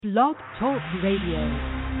Blog Talk Radio.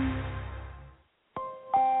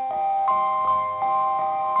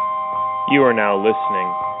 You are now listening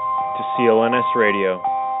to CLNS Radio,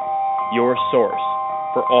 your source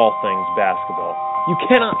for all things basketball. You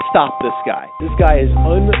cannot stop this guy. This guy is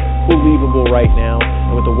unbelievable right now,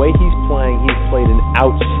 and with the way he's playing, he's played an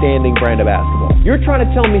outstanding brand of basketball. You're trying to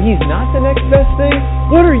tell me he's not the next best thing?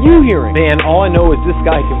 What are you hearing? Man, all I know is this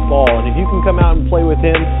guy can ball, and if you can come out and play with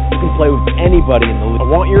him, you can play with anybody in the league. I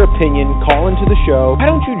want your opinion. Call into the show. Why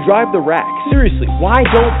don't you drive the rack? Seriously, why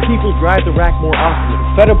don't people drive the rack more often?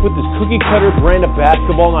 I'm fed up with this cookie-cutter brand of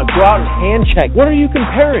basketball. Now go out and hand check. What are you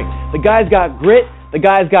comparing? The guy's got grit. The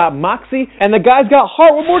guy's got moxie, and the guy's got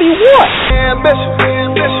heart. What more do you want?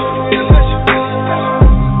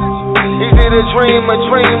 Easy to dream a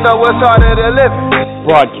dream, though it's harder to live.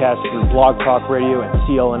 Broadcast through Blog Talk Radio and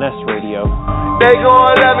CLNS Radio. They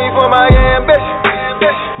gon' love me for my ambition.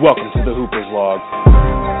 Welcome to the Hooper's Log.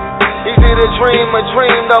 Easy to dream a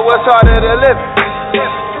dream, though it's harder to live.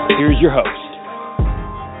 Here's your host,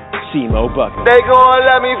 Cmo Buckets. They gon'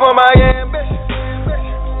 love me for my ambition.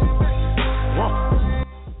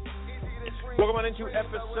 Welcome on into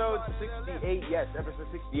episode 68. Yes, episode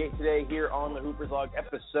 68 today here on the Hooper's Log.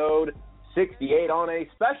 Episode 68 on a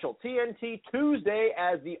special TNT Tuesday,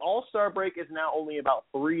 as the All-Star break is now only about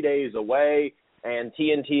 3 days away, and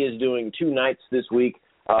TNT is doing two nights this week,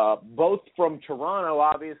 both from Toronto.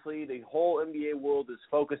 Obviously, the whole NBA world is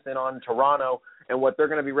focused in on Toronto and what they're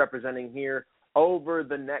going to be representing here over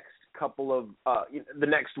the next couple of the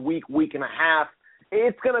next week and a half.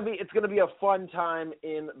 It's gonna be a fun time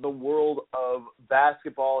in the world of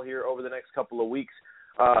basketball here over the next couple of weeks,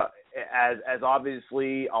 as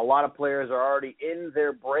obviously a lot of players are already in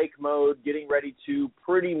their break mode, getting ready to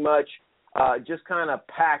pretty much just kind of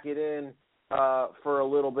pack it in for a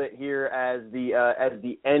little bit here as the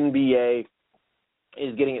NBA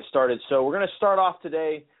is getting it started. So we're gonna start off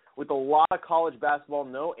today with a lot of college basketball.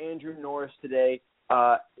 No Andrew Norris today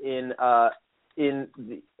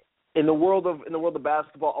In the world of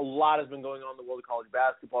basketball. A lot has been going on in the world of college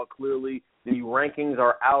basketball. Clearly, the rankings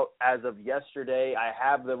are out as of yesterday. I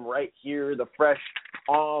have them right here. The fresh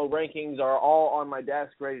rankings are all on my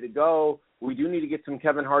desk, ready to go. We do need to get some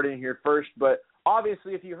Kevin Hart in here first, but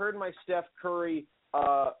obviously, if you heard my Steph Curry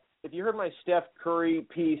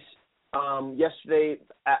piece yesterday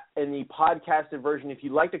in the podcasted version, if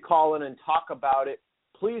you'd like to call in and talk about it,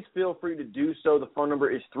 please feel free to do so. The phone number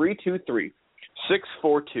is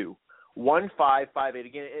 323-642-1558.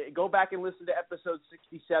 Again, go back and listen to episode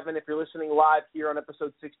 67. If you're listening live here on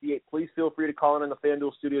episode 68, please feel free to call in the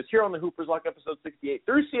FanDuel Studios here on the Hooper's Log, episode 68,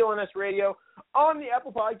 through CLNS Radio on the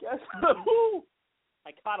Apple Podcast.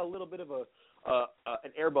 I caught a little bit of an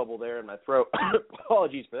air bubble there in my throat.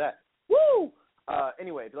 Apologies for that. Woo!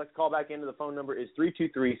 Anyway, if you'd like to call back into, the phone number is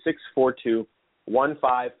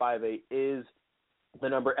 323-642-1558 is the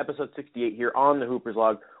number. Episode 68 here on the Hooper's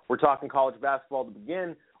Log. We're talking college basketball to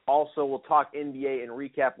begin. Also, we'll talk NBA and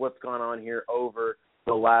recap what's gone on here over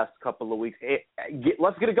the last couple of weeks.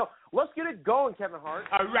 Let's get it going. Let's get it going, Kevin Hart.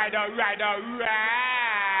 All right. You're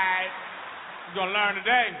going to learn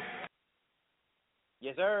today.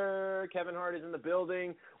 Yes, sir. Kevin Hart is in the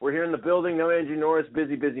building. We're here in the building. No Andrew Norris,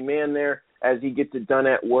 busy man there as he gets it done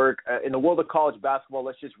at work. In the world of college basketball,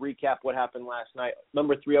 let's just recap what happened last night.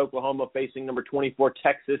 Number 3, Oklahoma, facing number 24,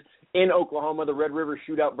 Texas, in Oklahoma. The Red River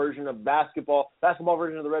Shootout version of basketball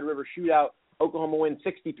version of the Red River Shootout. Oklahoma wins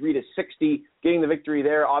 63-60, getting the victory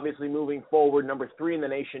there. Obviously moving forward, number 3 in the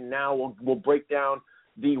nation now. We'll break down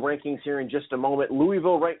the rankings here in just a moment.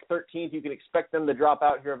 Louisville ranked 13th. You can expect them to drop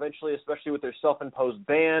out here eventually, especially with their self-imposed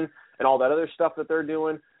ban and all that other stuff that they're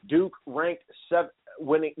doing. Duke ranked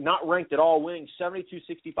not ranked at all, winning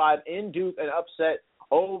 72-65 in Duke, an upset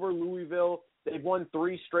over Louisville. They've won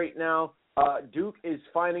 3 straight now. Duke is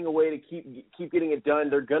finding a way to keep getting it done.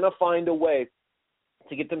 They're going to find a way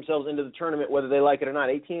to get themselves into the tournament, whether they like it or not.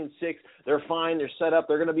 18-6, they're fine. They're set up.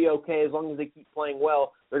 They're going to be okay as long as they keep playing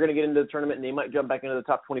well. They're going to get into the tournament, and they might jump back into the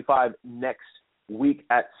top 25 next week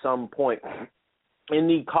at some point. In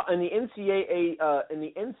the NCAA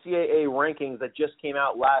rankings that just came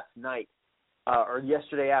out last night, or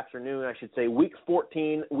yesterday afternoon, I should say, week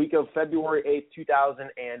 14, week of February 8th,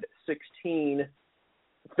 2016.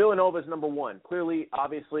 Villanova is number 1. Clearly,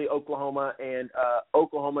 obviously, Oklahoma and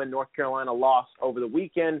North Carolina lost over the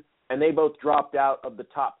weekend, and they both dropped out of the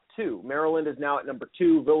top 2. Maryland is now at number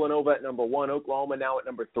 2, Villanova at number 1, Oklahoma now at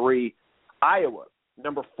number 3, Iowa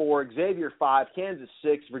number 4, Xavier 5, Kansas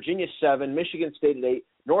 6, Virginia 7, Michigan State at 8,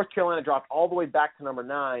 North Carolina dropped all the way back to number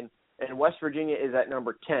 9, and West Virginia is at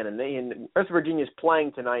number 10. And West Virginia is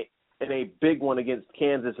playing tonight in a big one against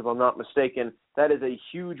Kansas, if I'm not mistaken. That is a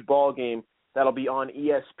huge ball game. That'll be on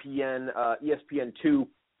ESPN2,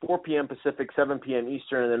 4 p.m. Pacific, 7 p.m.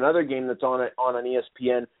 Eastern. And another game that's on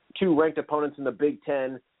ESPN, 2 ranked opponents in the Big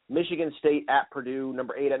Ten, Michigan State at Purdue,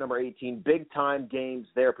 number 8 at number 18. Big-time games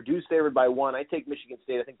there. Purdue's favored by 1. I take Michigan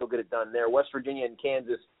State. I think they'll get it done there. West Virginia and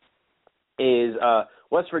Kansas is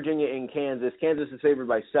West Virginia and Kansas. Kansas is favored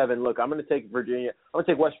by 7. Look, I'm going to take Virginia. I'm going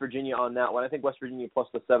to take West Virginia on that one. I think West Virginia plus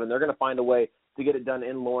the 7. They're going to find a way to get it done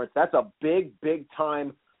in Lawrence. That's a big,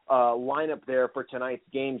 big-time lineup there for tonight's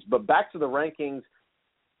games. But back to the rankings.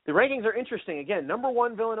 The rankings are interesting. Again, number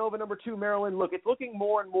 1, Villanova, number 2, Maryland. Look, it's looking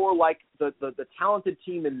more and more like the talented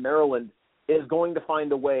team in Maryland is going to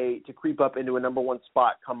find a way to creep up into a number 1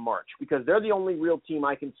 spot come March, because they're the only real team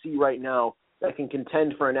I can see right now that can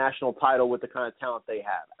contend for a national title with the kind of talent they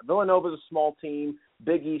have. Villanova's a small team,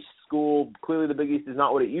 Big East school. Clearly the Big East is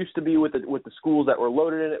not what it used to be with the schools that were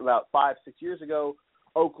loaded in it about 5-6 years ago.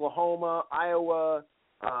 Oklahoma, Iowa,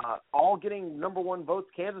 all getting number 1 votes.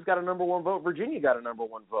 Kansas got a number 1 vote. Virginia got a number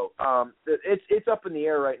 1 vote. It's up in the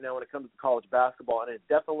air right now when it comes to college basketball, and it's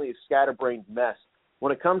definitely a scatterbrained mess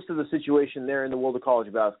when it comes to the situation there in the world of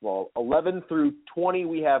college basketball. 11 through 20,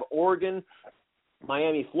 we have Oregon,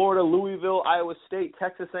 Miami, Florida, Louisville, Iowa State,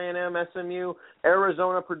 Texas A&M, SMU,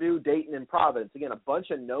 Arizona, Purdue, Dayton, and Providence. Again, a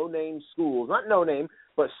bunch of no-name schools. Not no-name,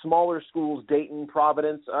 but smaller schools, Dayton,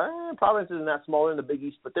 Providence. Providence isn't that smaller in the Big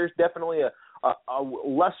East, but there's definitely a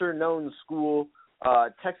lesser-known school.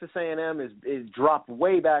 Texas A&M is dropped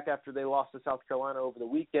way back after they lost to South Carolina over the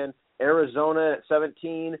weekend. Arizona at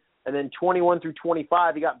 17. And then 21 through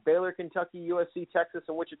 25, you got Baylor, Kentucky, USC, Texas,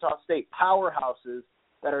 and Wichita State. Powerhouses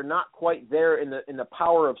that are not quite there in the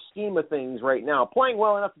power of scheme of things right now. Playing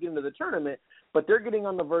well enough to get into the tournament, but they're getting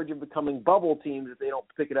on the verge of becoming bubble teams if they don't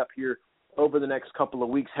pick it up here over the next couple of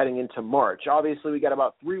weeks heading into March. Obviously, we got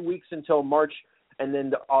about 3 weeks until March, and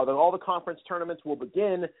then all the conference tournaments will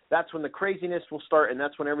begin. That's when the craziness will start, and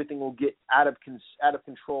that's when everything will get out of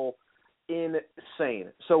control,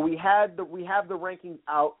 insane. So we have the rankings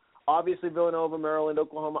out. Obviously, Villanova, Maryland,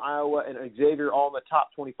 Oklahoma, Iowa, and Xavier all in the top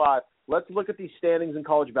 25. Let's look at these standings in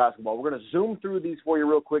college basketball. We're going to zoom through these for you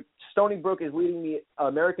real quick. Stony Brook is leading the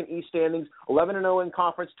American East standings, 11-0 in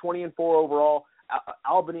conference, 20-4 overall.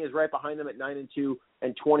 Albany is right behind them at 9-2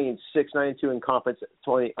 and 20-6, 9-2 in conference,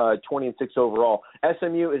 20-6 overall.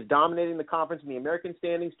 SMU is dominating the conference in the American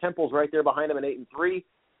standings. Temple's right there behind them at 8-3.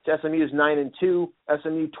 SMU is 9-2.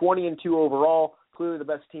 SMU 20-2 overall. Clearly the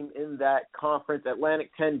best team in that conference.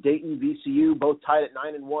 Atlantic 10, Dayton, VCU, both tied at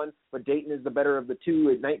 9-1, but Dayton is the better of the two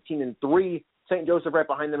at 19-3. St. Joseph right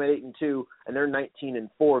behind them at 8-2, and they're 19-4.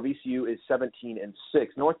 VCU is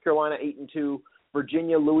 17-6. North Carolina 8-2.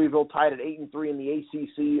 Virginia, Louisville tied at 8-3 in the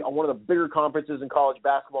ACC on one of the bigger conferences in college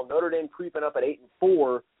basketball. Notre Dame creeping up at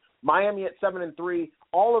 8-4. Miami at 7-3.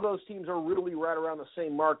 All of those teams are really right around the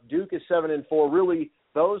same mark. Duke is 7-4. Really,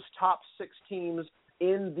 those top 6 teams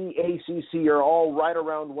in the ACC are all right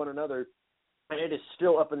around one another, and it is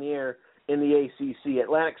still up in the air in the ACC.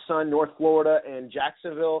 Atlantic Sun, North Florida, and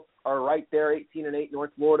Jacksonville are right there, 18-8. North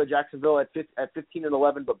Florida, Jacksonville at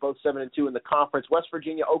 15-11, but both 7-2 in the conference. West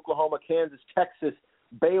Virginia, Oklahoma, Kansas, Texas,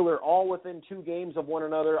 Baylor, all within 2 games of one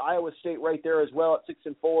another. Iowa State right there as well at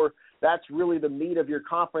 6-4. That's really the meat of your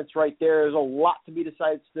conference right there. There's a lot to be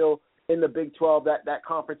decided still in the Big 12. That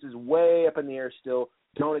conference is way up in the air still.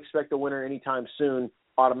 Don't expect a winner anytime soon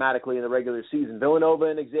automatically in the regular season. Villanova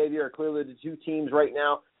and Xavier are clearly the 2 teams right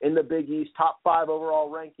now in the Big East, top 5 overall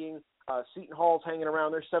ranking. Seton Hall's hanging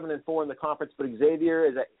around. They're 7-4 in the conference, but Xavier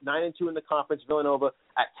is at 9-2 in the conference. Villanova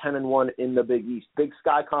at 10-1 in the Big East. Big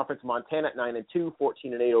Sky Conference, Montana at 9-2,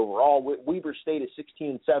 14-8 overall. Weber State is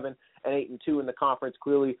 16-7 and 8-2 in the conference.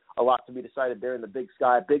 Clearly a lot to be decided there in the Big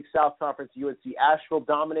Sky. Big South Conference, UNC Asheville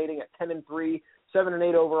dominating at 10-3,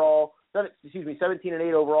 7-8 overall.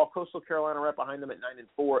 17-8 overall. Coastal Carolina right behind them at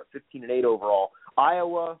 9-4, 15-8 overall.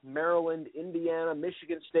 Iowa, Maryland, Indiana,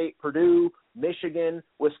 Michigan State, Purdue, Michigan,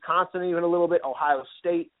 Wisconsin even a little bit, Ohio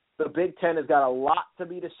State. The Big Ten has got a lot to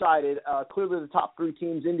be decided. Clearly the top 3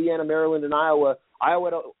 teams, Indiana, Maryland, and Iowa. Iowa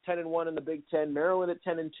at 10-1 in the Big Ten, Maryland at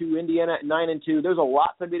 10-2, Indiana at 9-2. There's a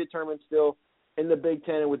lot to be determined still in the Big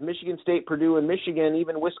Ten. And with Michigan State, Purdue, and Michigan,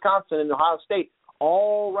 even Wisconsin and Ohio State,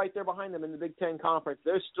 all right there behind them in the Big Ten Conference.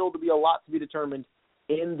 There's still to be a lot to be determined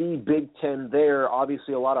in the Big Ten there.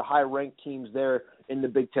 Obviously, a lot of high-ranked teams there in the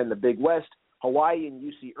Big Ten. The Big West, Hawaii and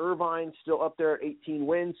UC Irvine still up there at 18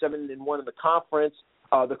 wins, 7-1 in the conference.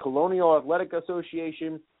 The Colonial Athletic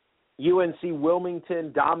Association, UNC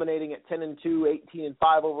Wilmington dominating at 10-2,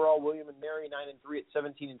 18-5 overall. William and Mary 9-3 at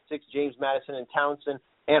 17-6. James Madison and Townsend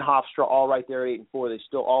and Hofstra all right there at 8-4. They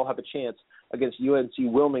still all have a chance against UNC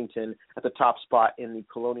Wilmington at the top spot in the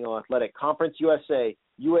Colonial Athletic Conference USA.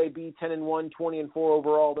 UAB 10-1, 20-4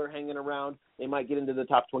 overall. They're hanging around. They might get into the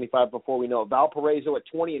top 25 before we know it. Valparaiso at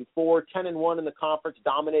 20-4, 10-1 in the conference,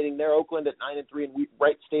 dominating there. Oakland at 9-3, and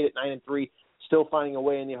Wright State at 9-3, still finding a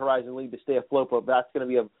way in the Horizon League to stay afloat. But that's going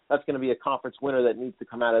to be a conference winner that needs to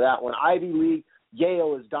come out of that one. Ivy League,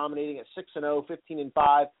 Yale is dominating at 6-0,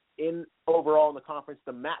 15-5 in overall in the conference.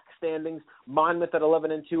 The MAC standings: Monmouth at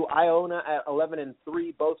 11-2, Iona at 11-3.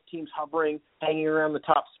 Both teams hovering, hanging around the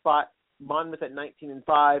top spot. Monmouth at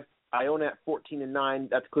 19-5, Iona at 14-9.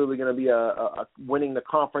 That's clearly going to be a winning the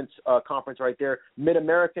conference right there.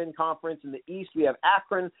 Mid-American Conference in the East, we have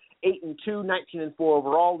Akron 8-2, 19-4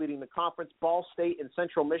 overall, leading the conference. Ball State and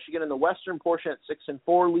Central Michigan in the Western portion at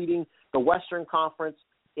 6-4, leading the Western Conference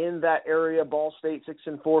in that area. Ball State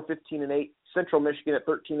 6-4, 15-8. Central Michigan at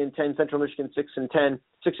 13-10. Central Michigan 6-10,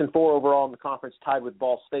 6-4 overall in the conference, tied with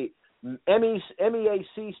Ball State.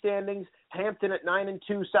 MEAC standings: Hampton at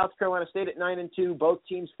 9-2, South Carolina State at 9-2. Both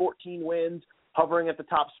teams 14 wins, hovering at the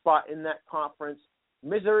top spot in that conference.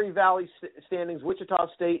 Missouri Valley standings: Wichita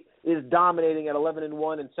State is dominating at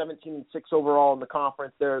 11-1 and 17-6 overall in the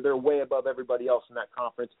conference. They're way above everybody else in that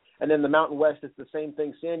conference. And then the Mountain West is the same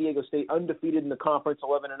thing. San Diego State undefeated in the conference,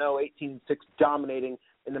 11-0, 18-6, dominating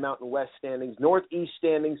in the Mountain West standings. Northeast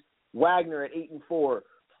standings: Wagner at 8-4.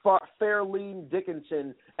 Fairleigh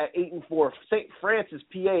Dickinson at 8-4. St. Francis,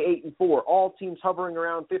 PA 8-4. All teams hovering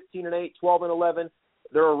around 15-8, 12-11.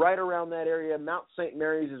 They're right around that area. Mount St.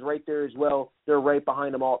 Mary's is right there as well. They're right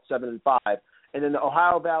behind them all at 7-5. And then the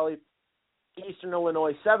Ohio Valley, Eastern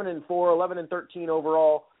Illinois 7-4, 11-13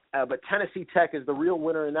 overall. But Tennessee Tech is the real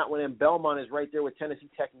winner in that one, and Belmont is right there with Tennessee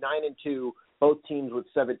Tech 9-2. Both teams with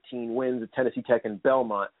 17 wins. Tennessee Tech and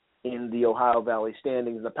Belmont in the Ohio Valley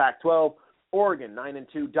standings. In the Pac-12, Oregon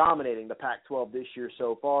 9-2, dominating the Pac-12 this year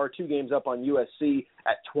so far. 2 games up on USC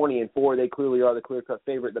at 20-4. They clearly are the clear-cut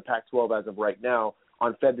favorite in the Pac-12 as of right now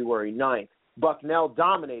on February 9th. Bucknell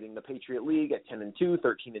dominating the Patriot League at 10-2,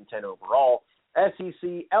 13-10 overall.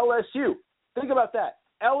 SEC, LSU. Think about that.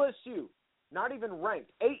 LSU, not even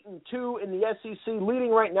ranked, 8-2 in the SEC,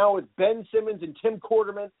 leading right now with Ben Simmons and Tim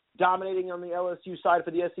Quarterman dominating on the LSU side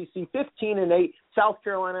for the SEC, 15-8. South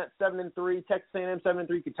Carolina at 7-3, Texas A&M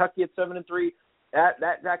 7-3, Kentucky at 7-3.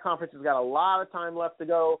 That conference has got a lot of time left to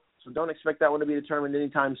go, so don't expect that one to be determined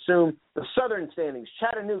anytime soon. The Southern standings: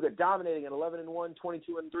 Chattanooga dominating at 11-1,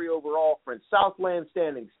 22-3 overall. For Southland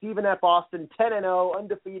standings: Stephen F. Austin 10-0,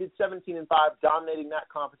 undefeated, 17-5, dominating that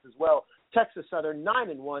conference as well. Texas Southern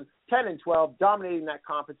 9-1, 10-12, dominating that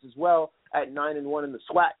conference as well at 9-1 in the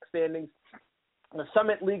SWAC standings. The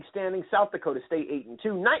Summit League standings: South Dakota State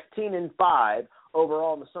 8-2, 19-5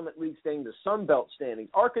 overall in the Summit League standings. The Sun Belt standings: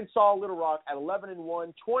 Arkansas Little Rock at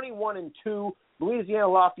 11-1, 21-2. Louisiana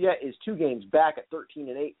Lafayette is 2 games back at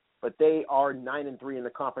 13-8, but they are 9-3 in the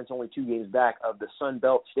conference, only 2 games back of the Sun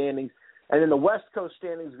Belt standings. And then the West Coast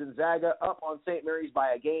standings: Gonzaga up on St. Mary's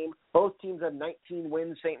by a game. Both teams have 19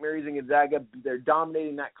 wins. St. Mary's and Gonzaga, they're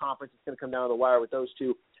dominating that conference. It's going to come down to the wire with those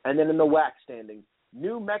two. And then in the WAC standings: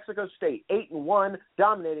 New Mexico State 8-1,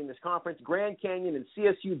 dominating this conference. Grand Canyon and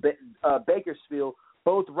CSU Bakersfield,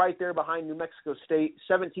 both right there behind New Mexico State.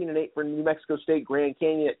 17-8 for New Mexico State. Grand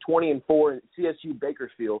Canyon at 20-4, and CSU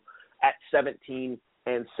Bakersfield at 17-7.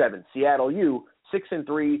 Seattle U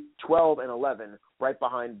 6-3, 12-11, right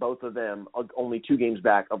behind both of them. Only 2 games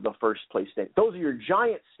back of the first place standing. Those are your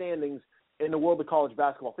giant standings in the world of college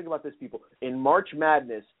basketball. Think about this, people. In March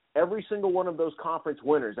Madness, every single one of those conference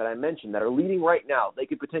winners that I mentioned that are leading right now, they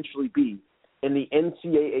could potentially be in the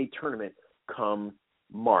NCAA tournament come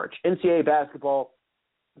March. NCAA basketball,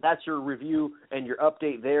 that's your review and your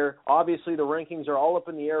update there. Obviously, the rankings are all up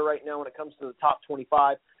in the air right now when it comes to the top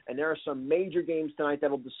 25, and there are some major games tonight that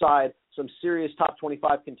will decide some serious top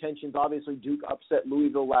 25 contentions. Obviously, Duke upset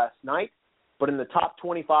Louisville last night. But in the top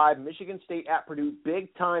 25, Michigan State at Purdue,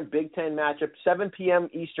 big-time Big Ten matchup, 7 p.m.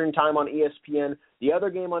 Eastern time on ESPN. The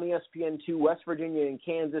other game on ESPN2, West Virginia and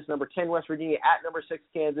Kansas, number 10 West Virginia at number 6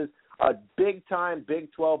 Kansas. A big-time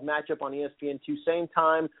Big 12 matchup on ESPN2, same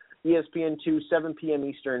time, ESPN2, 7 p.m.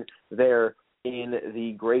 Eastern there in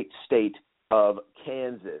the great state of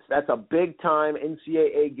Kansas. That's a big-time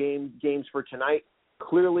NCAA games for tonight.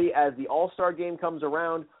 Clearly, as the All-Star game comes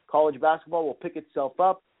around, college basketball will pick itself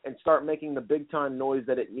up and start making the big-time noise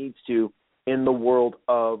that it needs to in the world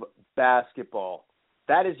of basketball.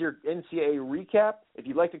 That is your NCAA recap. If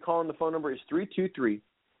you'd like to call in, the phone number is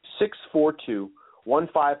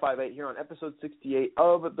 323-642-1558 here on episode 68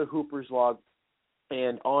 of the Hoopers Log.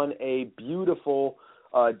 And on a beautiful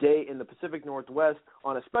day in the Pacific Northwest,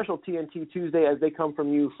 on a special TNT Tuesday as they come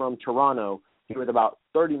from you from Toronto, here with about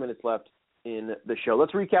 30 minutes left in the show.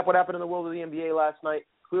 Let's recap what happened in the world of the NBA last night.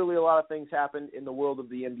 Clearly, a lot of things happened in the world of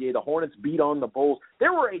the NBA. The Hornets beat on the Bulls.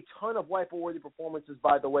 There were a ton of wipe-worthy performances,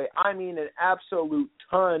 by the way. I mean, an absolute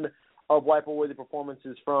ton of wipe-worthy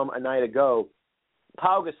performances from a night ago.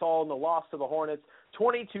 Pau Gasol in the loss to the Hornets,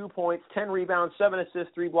 22 points, 10 rebounds, 7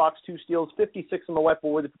 assists, 3 blocks, 2 steals, 56 on the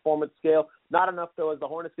wipe-worthy performance scale. Not enough, though, as the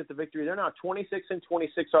Hornets get the victory. They're now 26-26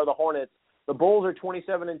 are the Hornets. The Bulls are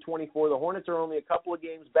 27-24. The Hornets are only a couple of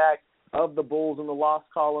games back of the Bulls in the loss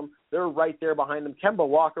column. They're right there behind them. Kemba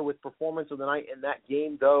Walker with performance of the night in that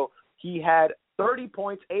game, though. He had 30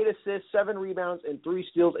 points, 8 assists, 7 rebounds, and 3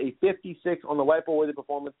 steals, a 56 on the wipe-worthy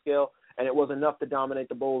performance scale, and it was enough to dominate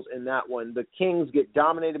the Bulls in that one. The Kings get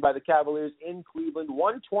dominated by the Cavaliers in Cleveland,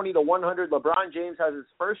 120-100. LeBron James has his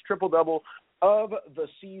first triple-double of the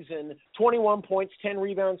season, 21 points, 10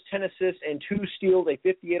 rebounds, 10 assists, and 2 steals, a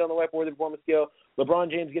 58 on the wipe-worthy performance scale.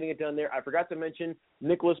 LeBron James getting it done there. I forgot to mention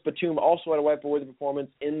Nicholas Batum also had a wipe-worthy performance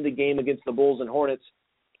in the game against the Bulls and Hornets.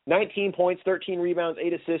 19 points, 13 rebounds,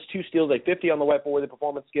 8 assists, 2 steals, a 50 on the wipe-worthy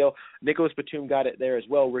performance scale. Nicholas Batum got it there as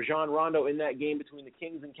well. Rajon Rondo in that game between the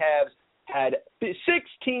Kings and Cavs had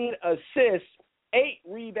 16 assists, 8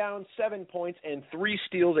 rebounds, 7 points, and 3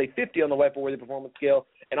 steals, a 50 on the wipe-worthy performance scale.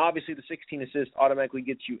 And obviously the 16 assists automatically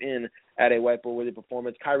gets you in at a wipe-worthy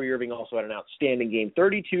performance. Kyrie Irving also had an outstanding game.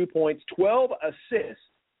 32 points, 12 assists,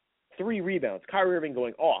 3 rebounds. Kyrie Irving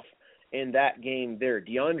going off in that game there.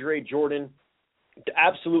 DeAndre Jordan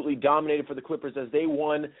absolutely dominated for the Clippers as they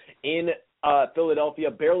won in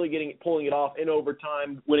Philadelphia, pulling it off in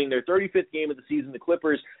overtime, winning their 35th game of the season. The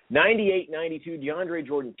Clippers, 98-92. DeAndre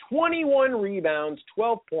Jordan, 21 rebounds,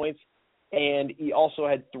 12 points, and he also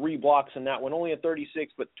had 3 blocks in that one. Only a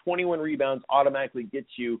 36, but 21 rebounds automatically gets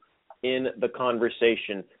you in the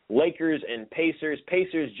conversation. Lakers and Pacers.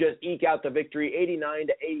 Pacers just eke out the victory,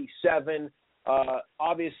 89-87.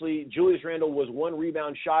 Obviously, Julius Randle was 1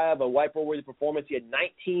 rebound shy of a wipe-worthy performance. He had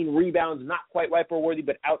 19 rebounds, not quite wipe-worthy,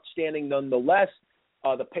 but outstanding nonetheless.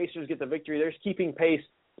 The Pacers get the victory. They're keeping pace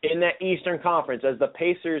in that Eastern Conference as the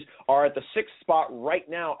Pacers are at the 6th spot right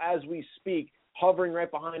now as we speak, hovering right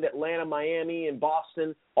behind Atlanta, Miami, and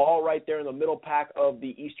Boston, all right there in the middle pack of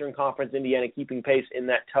the Eastern Conference. Indiana keeping pace in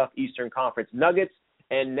that tough Eastern Conference. Nuggets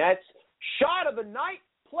and Nets, shot of the night,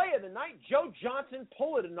 play of the night. Joe Johnson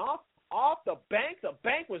pulling it off the bank. The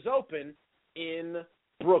bank was open in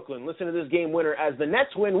Brooklyn. Listen to this game winner as the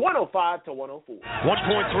Nets win 105-104.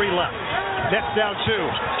 1.3 left. Nets down 2.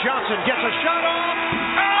 Johnson gets a shot off.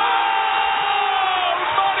 Oh,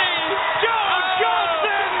 money! Joe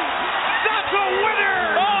Johnson! That's a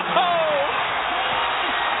winner! Oh!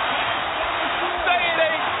 Say it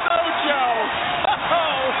ain't so, Joe.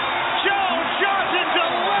 Oh! Joe Johnson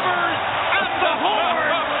delivers at the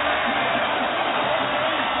horn.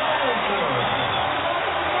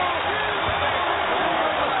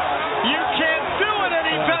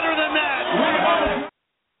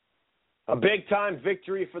 A big-time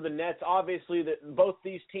victory for the Nets. Obviously, both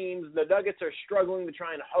these teams, the Nuggets are struggling to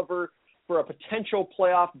try and hover for a potential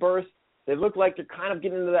playoff berth. They look like they're kind of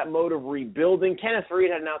getting into that mode of rebuilding. Kenneth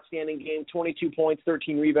Reed had an outstanding game, 22 points,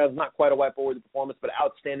 13 rebounds. Not quite a wipe-worthy performance, but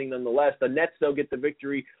outstanding nonetheless. The Nets, though, get the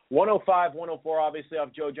victory, 105-104, obviously,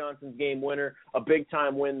 off Joe Johnson's game winner. A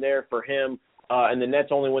big-time win there for him. And the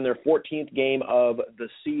Nets only win their 14th game of the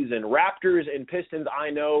season. Raptors and Pistons, I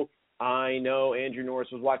know Andrew Norris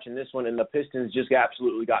was watching this one, and the Pistons just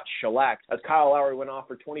absolutely got shellacked as Kyle Lowry went off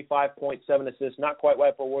for 25.7 assists, not quite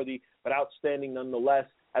wipe-worthy, but outstanding nonetheless.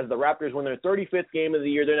 As the Raptors win their 35th game of the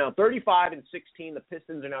year, they're now 35-16. The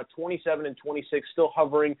Pistons are now 27-26, still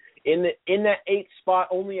hovering in that 8th spot,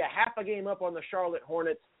 only a half a game up on the Charlotte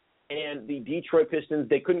Hornets and the Detroit Pistons.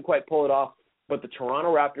 They couldn't quite pull it off, but the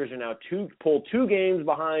Toronto Raptors are now pulled 2 games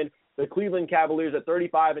behind the Cleveland Cavaliers at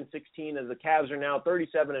 35-16, as the Cavs are now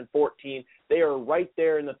 37-14. They are right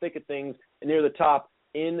there in the thick of things, near the top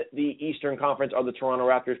in the Eastern Conference are the Toronto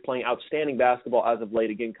Raptors, playing outstanding basketball as of late.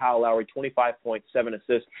 Again, Kyle Lowry, 25.7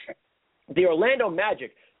 assists. The Orlando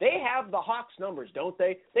Magic, they have the Hawks numbers, don't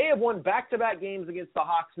they? They have won back-to-back games against the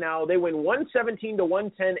Hawks now. They win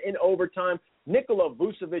 117-110 in overtime. Nikola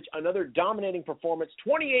Vucevic, another dominating performance,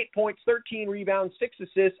 28 points, 13 rebounds, 6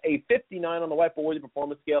 assists, a 59 on the wipe-worthy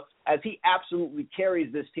performance scale, as he absolutely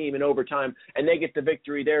carries this team in overtime, and they get the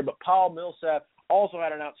victory there. But Paul Millsap also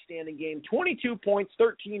had an outstanding game, 22 points,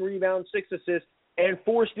 13 rebounds, 6 assists, and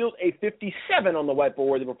 4 steals, a 57 on the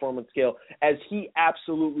wipe-worthy performance scale, as he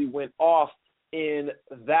absolutely went off in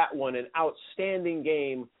that one. An outstanding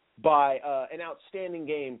game by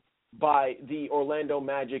the Orlando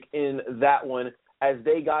Magic in that one, as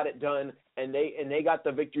they got it done and they got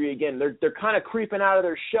the victory again. They're kind of creeping out of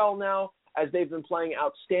their shell now as they've been playing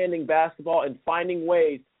outstanding basketball and finding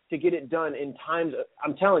ways to get it done in times,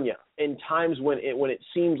 I'm telling you, in times when it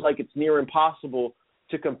seems like it's near impossible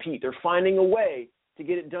to compete. They're finding a way to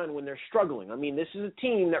get it done when they're struggling. I mean, this is a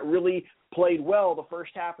team that really played well the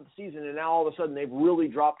first half of the season, and now all of a sudden they've really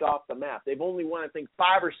dropped off the map. They've only won, I think,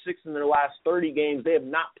 5 or 6 in their last 30 games. They have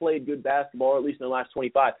not played good basketball, or at least in the last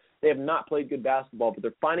 25. They have not played good basketball, but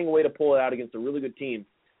they're finding a way to pull it out against a really good team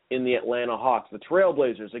in the Atlanta Hawks. The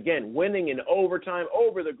Trailblazers, again, winning in overtime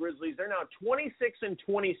over the Grizzlies. They're now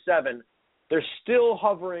 26-27. They're still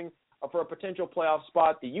hovering for a potential playoff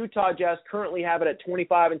spot. The Utah Jazz currently have it at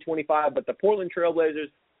 25-25, but the Portland Trailblazers,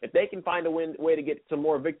 if they can find a way to get some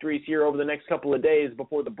more victories here over the next couple of days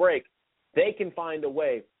before the break, they can find a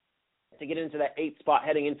way to get into that 8th spot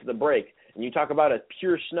heading into the break. And you talk about a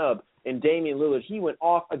pure snub in Damian Lillard. He went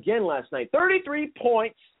off again last night. 33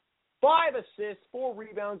 points, 5 assists, 4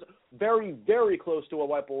 rebounds. Very, very close to a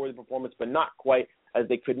wipe-worthy performance, but not quite, as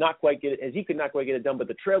he could not quite get it done. But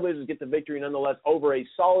the Trailblazers get the victory nonetheless over a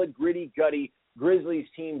solid, gritty, gutty Grizzlies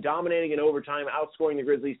team, dominating in overtime, outscoring the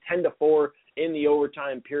Grizzlies 10-4 in the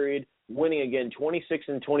overtime period, winning again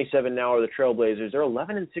 26-27 now are the Trailblazers. They're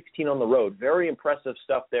 11-16 on the road. Very impressive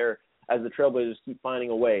stuff there as the Trailblazers keep finding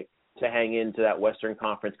a way to hang into that Western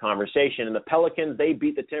Conference conversation. And the Pelicans, they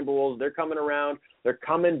beat the Timberwolves. They're coming around. They're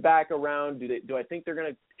coming back around. Do I think they're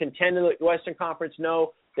going to contend in the Western Conference?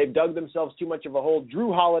 No. They've dug themselves too much of a hole.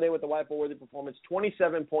 Drew Holiday with a wipe-worthy performance,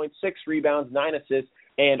 27 points, 6 rebounds, 9 assists,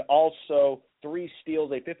 and also 3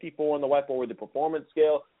 steals, a 54 on the wipe-worthy performance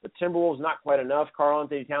scale. The Timberwolves, not quite enough.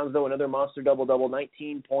 Karl-Anthony Towns, though, another monster double-double,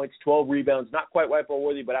 19 points, 12 rebounds, not quite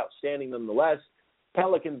wipe-worthy, but outstanding nonetheless.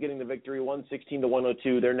 Pelicans getting the victory,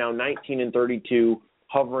 116-102. They're now 19-32,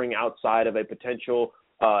 hovering outside of a potential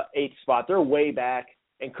 8th spot. They're way back,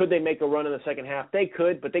 and could they make a run in the second half? They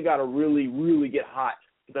could, but they got to really, really get hot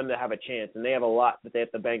for them to have a chance, and they have a lot that they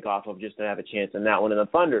have to bank off of just to have a chance in that one. And the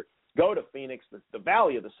Thunder go to Phoenix, the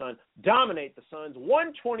Valley of the Sun, dominate the Suns,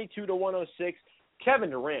 122-106.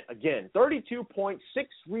 Kevin Durant, again, 32 points, 6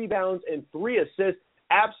 rebounds, and 3 assists,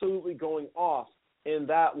 absolutely going off in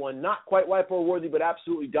that one. Not quite wipe-worthy, but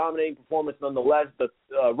absolutely dominating performance nonetheless.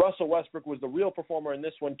 Russell Westbrook was the real performer in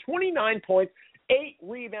this one. 29 points, 8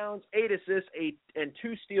 rebounds, 8 assists, and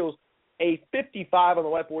 2 steals, a 55 on the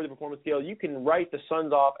wipe-worthy performance scale. You can write the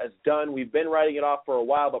Suns off as done. We've been writing it off for a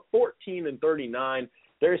while, but 14-39,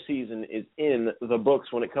 their season is in the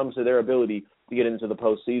books when it comes to their ability to get into the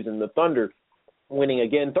postseason. The Thunder winning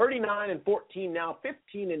again, 39-14 now,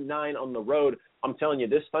 15-9 on the road. I'm telling you,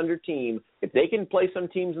 this Thunder team, if they can play some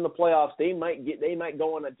teams in the playoffs, they might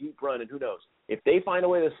go on a deep run, and who knows? If they find a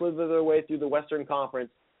way to slither their way through the Western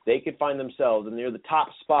Conference, they could find themselves near the top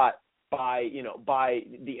spot by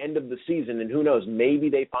the end of the season, and who knows? Maybe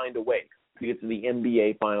they find a way to get to the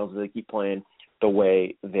NBA Finals if they keep playing the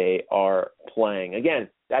way they are playing. Again,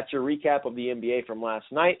 that's your recap of the NBA from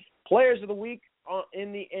last night. Players of the week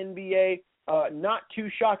in the NBA, not too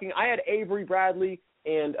shocking. I had Avery Bradley.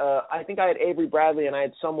 And I think I had Avery Bradley, and I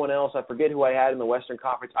had someone else. I forget who I had in the Western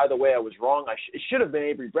Conference. Either way, I was wrong. It should have been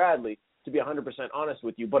Avery Bradley, to be 100% honest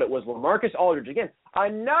with you, but it was LaMarcus Aldridge. Again,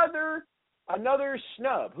 another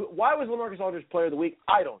snub. Why was LaMarcus Aldridge Player of the Week?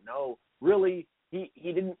 I don't know. Really, he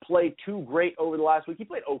didn't play too great over the last week. He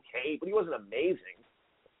played okay, but he wasn't amazing.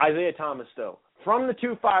 Isaiah Thomas, though. From the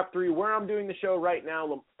 253, where I'm doing the show right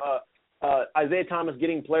now, Isaiah Thomas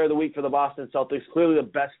getting Player of the Week for the Boston Celtics, clearly the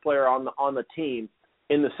best player on the team.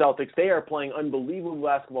 In the Celtics, they are playing unbelievable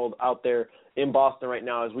basketball out there in Boston right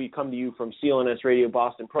now as we come to you from CLNS Radio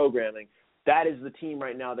Boston programming. That is the team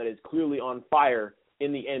right now that is clearly on fire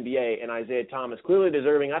in the NBA, and Isaiah Thomas clearly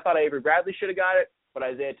deserving. I thought Avery Bradley should have got it, but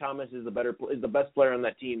Isaiah Thomas is the best player on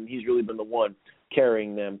that team. He's really been the one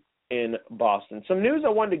carrying them in Boston. Some news I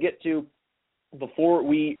wanted to get to before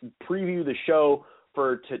we preview the show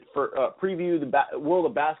preview the world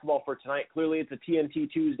of basketball for tonight. Clearly, it's a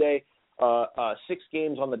TNT Tuesday. 6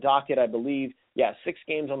 games on the docket, I believe. Yeah, 6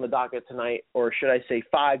 games on the docket tonight, or should I say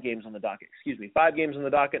 5 games on the docket? 5 games on the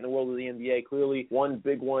docket in the world of the NBA. Clearly, one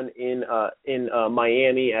big one in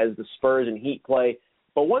Miami as the Spurs and Heat play.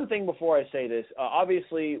 But one thing before I say this,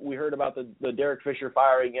 obviously we heard about the Derek Fisher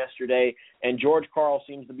firing yesterday, and George Karl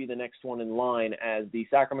seems to be the next one in line as the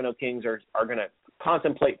Sacramento Kings are going to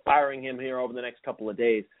contemplate firing him here over the next couple of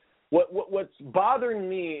days. What's bothering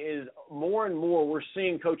me is more and more we're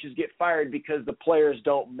seeing coaches get fired because the players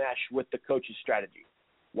don't mesh with the coach's strategy.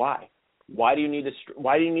 Why? Why do you need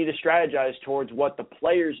to strategize towards what the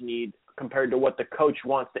players need compared to what the coach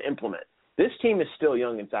wants to implement? This team is still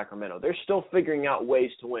young in Sacramento. They're still figuring out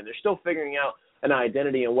ways to win. They're still figuring out an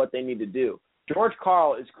identity and what they need to do. George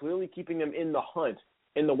Karl is clearly keeping them in the hunt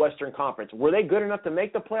in the Western Conference. Were they good enough to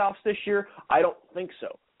make the playoffs this year? I don't think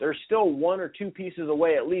so. They're still one or two pieces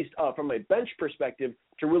away, at least from a bench perspective,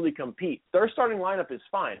 to really compete. Their starting lineup is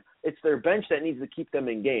fine. It's their bench that needs to keep them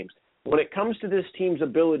in games. When it comes to this team's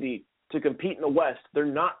ability to compete in the West, they're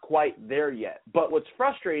not quite there yet. But what's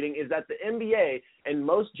frustrating is that the NBA and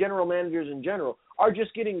most general managers in general are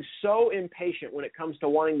just getting so impatient when it comes to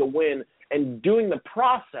wanting to win and doing the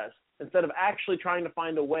process instead of actually trying to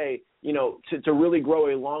find a way, to really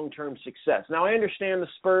grow a long-term success. Now, I understand the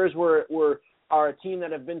Spurs are a team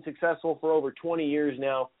that have been successful for over 20 years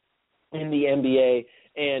now in the NBA,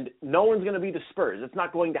 and no one's going to be the Spurs. It's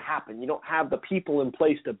not going to happen. You don't have the people in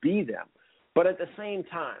place to be them. But at the same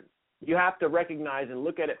time, you have to recognize and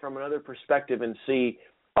look at it from another perspective and see,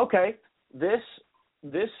 okay, this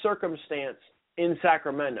circumstance in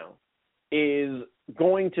Sacramento is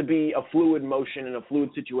going to be a fluid motion and a fluid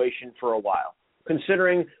situation for a while,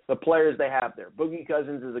 considering the players they have there. Boogie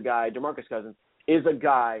Cousins is a guy, DeMarcus Cousins is a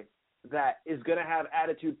guy that is going to have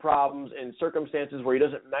attitude problems and circumstances where he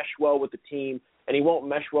doesn't mesh well with the team, and he won't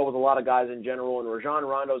mesh well with a lot of guys in general. And Rajon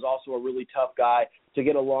Rondo is also a really tough guy to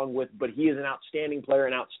get along with, but he is an outstanding player,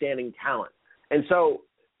 an outstanding talent. And so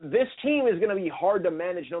this team is going to be hard to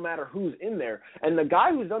manage no matter who's in there. And the guy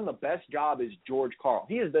who's done the best job is George Karl.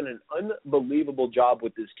 He has done an unbelievable job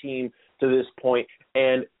with this team to this point.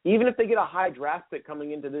 And even if they get a high draft pick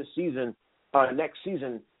coming into this season, next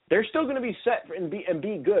season, they're still going to be set and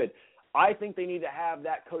be good. I think they need to have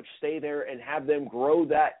that coach stay there and have them grow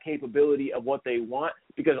that capability of what they want,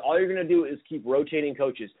 because all you're going to do is keep rotating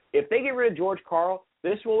coaches. If they get rid of George Karl,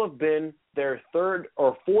 this will have been their third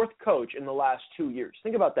or fourth coach in the last 2 years.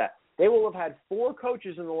 Think about that. They will have had 4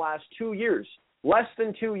 coaches in the last 2 years, less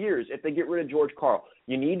than 2 years, if they get rid of George Karl.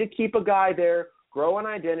 You need to keep a guy there, grow an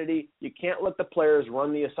identity. You can't let the players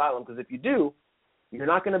run the asylum, because if you do, you're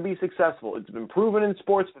not going to be successful. It's been proven in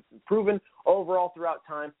sports. It's been proven overall throughout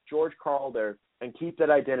time. George Karl there, and keep that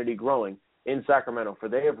identity growing in Sacramento. For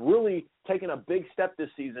they have really taken a big step this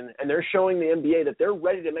season, and they're showing the NBA that they're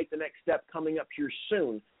ready to make the next step coming up here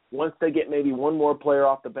soon once they get maybe one more player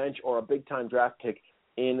off the bench or a big-time draft pick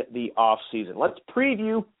in the offseason. Let's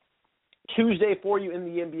preview Tuesday for you in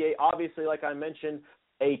the NBA. Obviously, like I mentioned,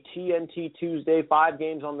 a TNT Tuesday, 5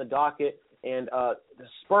 games on the docket. And the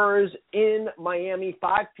Spurs in Miami,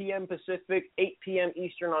 5 p.m. Pacific, 8 p.m.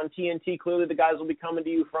 Eastern on TNT. Clearly the guys will be coming to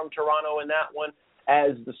you from Toronto in that one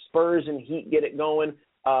as the Spurs and Heat get it going.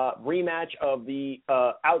 Rematch of the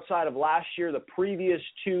outside of last year, the previous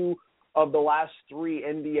 2 of the last 3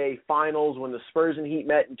 NBA finals when the Spurs and Heat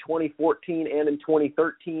met in 2014 and in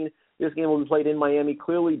 2013. This game will be played in Miami.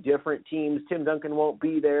 Clearly different teams. Tim Duncan won't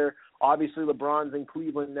be there. Obviously LeBron's in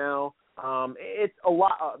Cleveland now. It's a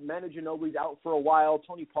lot. Manu Ginobili's out for a while.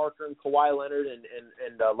 Tony Parker and Kawhi Leonard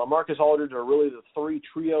and LaMarcus Aldridge are really the 3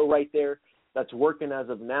 trio right there that's working as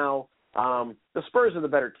of now. The Spurs are the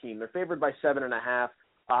better team. They're favored by 7.5.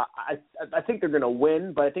 I think they're going to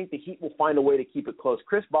win, but I think the Heat will find a way to keep it close.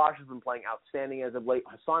 Chris Bosh has been playing outstanding as of late.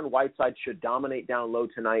 Hassan Whiteside should dominate down low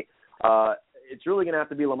tonight. It's really going to have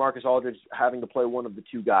to be LaMarcus Aldridge having to play one of the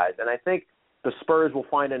 2 guys. And I think the Spurs will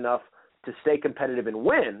find enough to stay competitive and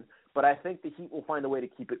win, but I think the Heat will find a way to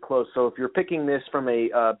keep it close. So if you're picking this from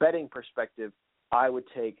a betting perspective, I would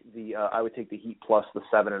take the Heat plus the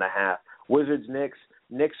 7.5. Wizards Knicks.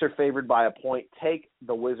 Knicks are favored by a point. Take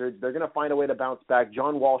the Wizards. They're going to find a way to bounce back.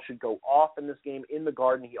 John Wall should go off in this game in the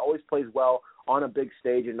Garden. He always plays well on a big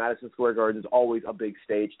stage, and Madison Square Garden is always a big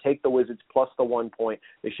stage. Take the Wizards plus the 1 point.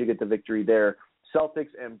 They should get the victory there. Celtics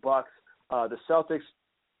and Bucks. The Celtics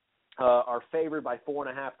are favored by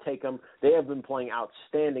 4.5. Take them. They have been playing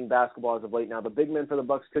outstanding basketball as of late. Now, the big men for the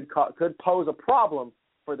Bucks could pose a problem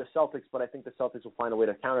for the Celtics, but I think the Celtics will find a way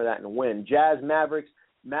to counter that and win. Jazz, Mavericks.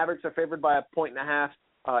 Mavericks are favored by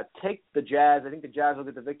 1.5. Take the Jazz. I think the Jazz will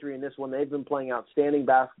get the victory in this one. They've been playing outstanding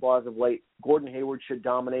basketball as of late. Gordon Hayward should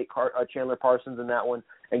dominate Chandler Parsons in that one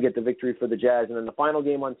and get the victory for the Jazz. And then the final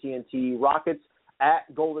game on TNT, Rockets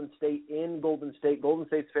at Golden State in Golden State. Golden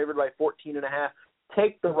State's favored by 14.5.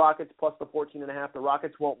 Take the Rockets plus the 14.5. The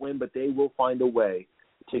Rockets won't win, but they will find a way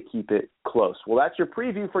to keep it close. Well, that's your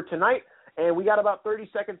preview for tonight, and we got about 30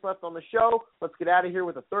 seconds left on the show. Let's get out of here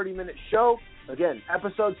with a 30-minute show. Again,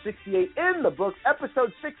 episode 68 in the books,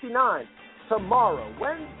 episode 69 tomorrow,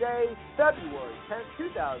 Wednesday, February 10th,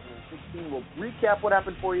 2016. We'll recap what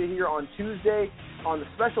happened for you here on Tuesday, on the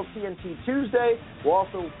special TNT Tuesday. We'll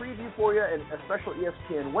also preview for you a special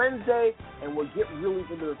ESPN Wednesday, and we'll get really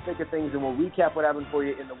into the thick of things, and we'll recap what happened for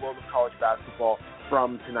you in the world of college basketball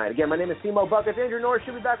from tonight. Again, my name is Cmo Buckets. Andrew Norris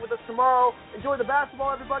should be back with us tomorrow. Enjoy the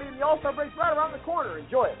basketball, everybody, and the All-Star break's right around the corner.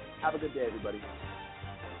 Enjoy it. Have a good day, everybody.